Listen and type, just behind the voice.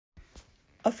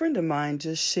A friend of mine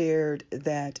just shared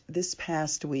that this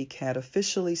past week had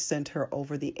officially sent her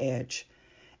over the edge.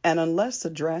 And unless a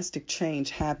drastic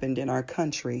change happened in our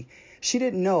country, she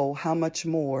didn't know how much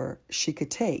more she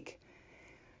could take.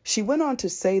 She went on to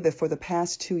say that for the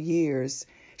past 2 years,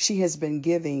 she has been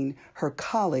giving her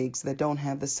colleagues that don't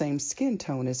have the same skin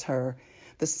tone as her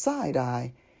the side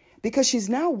eye because she's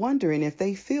now wondering if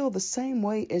they feel the same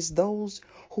way as those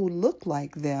who look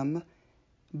like them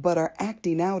but are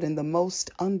acting out in the most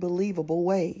unbelievable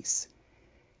ways.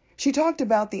 She talked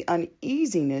about the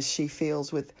uneasiness she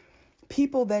feels with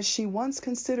people that she once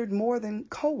considered more than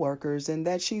coworkers, and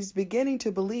that she's beginning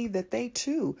to believe that they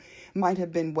too might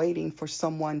have been waiting for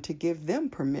someone to give them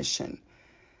permission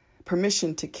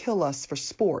to kill us for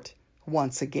sport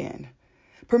once again,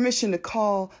 permission to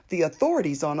call the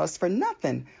authorities on us for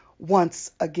nothing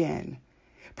once again,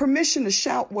 permission to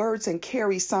shout words and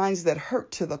carry signs that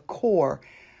hurt to the core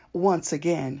once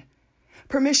again,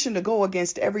 permission to go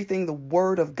against everything the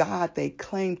Word of God they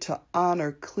claim to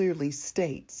honor clearly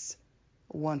states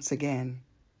once again.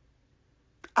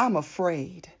 I'm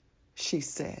afraid, she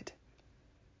said.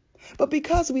 But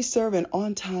because we serve an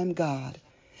on-time God,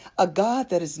 a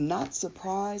God that is not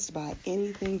surprised by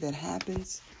anything that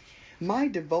happens, my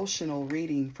devotional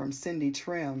reading from Cindy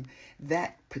Trim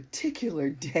that particular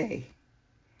day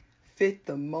fit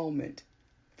the moment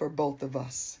for both of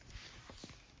us.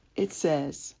 It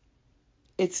says,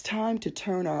 it's time to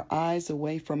turn our eyes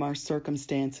away from our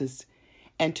circumstances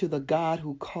and to the God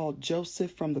who called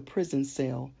Joseph from the prison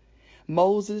cell,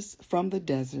 Moses from the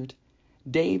desert,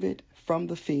 David from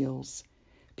the fields,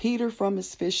 Peter from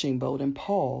his fishing boat, and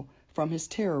Paul from his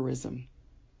terrorism.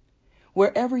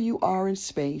 Wherever you are in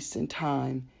space and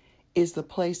time is the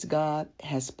place God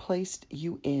has placed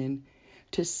you in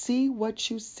to see what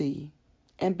you see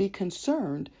and be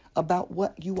concerned about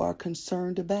what you are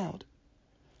concerned about.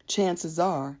 Chances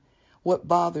are, what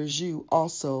bothers you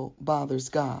also bothers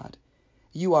God.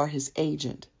 You are his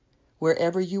agent.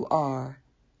 Wherever you are,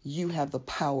 you have the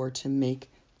power to make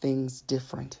things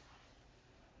different.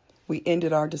 We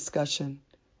ended our discussion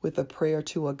with a prayer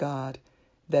to a God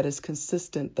that is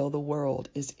consistent though the world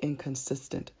is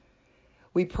inconsistent.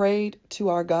 We prayed to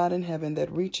our God in heaven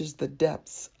that reaches the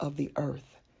depths of the earth.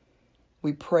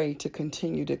 We pray to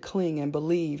continue to cling and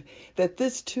believe that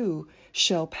this too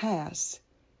shall pass.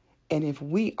 And if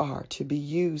we are to be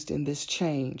used in this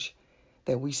change,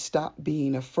 that we stop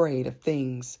being afraid of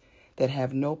things that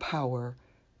have no power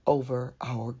over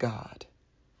our God.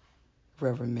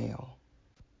 Reverend Male.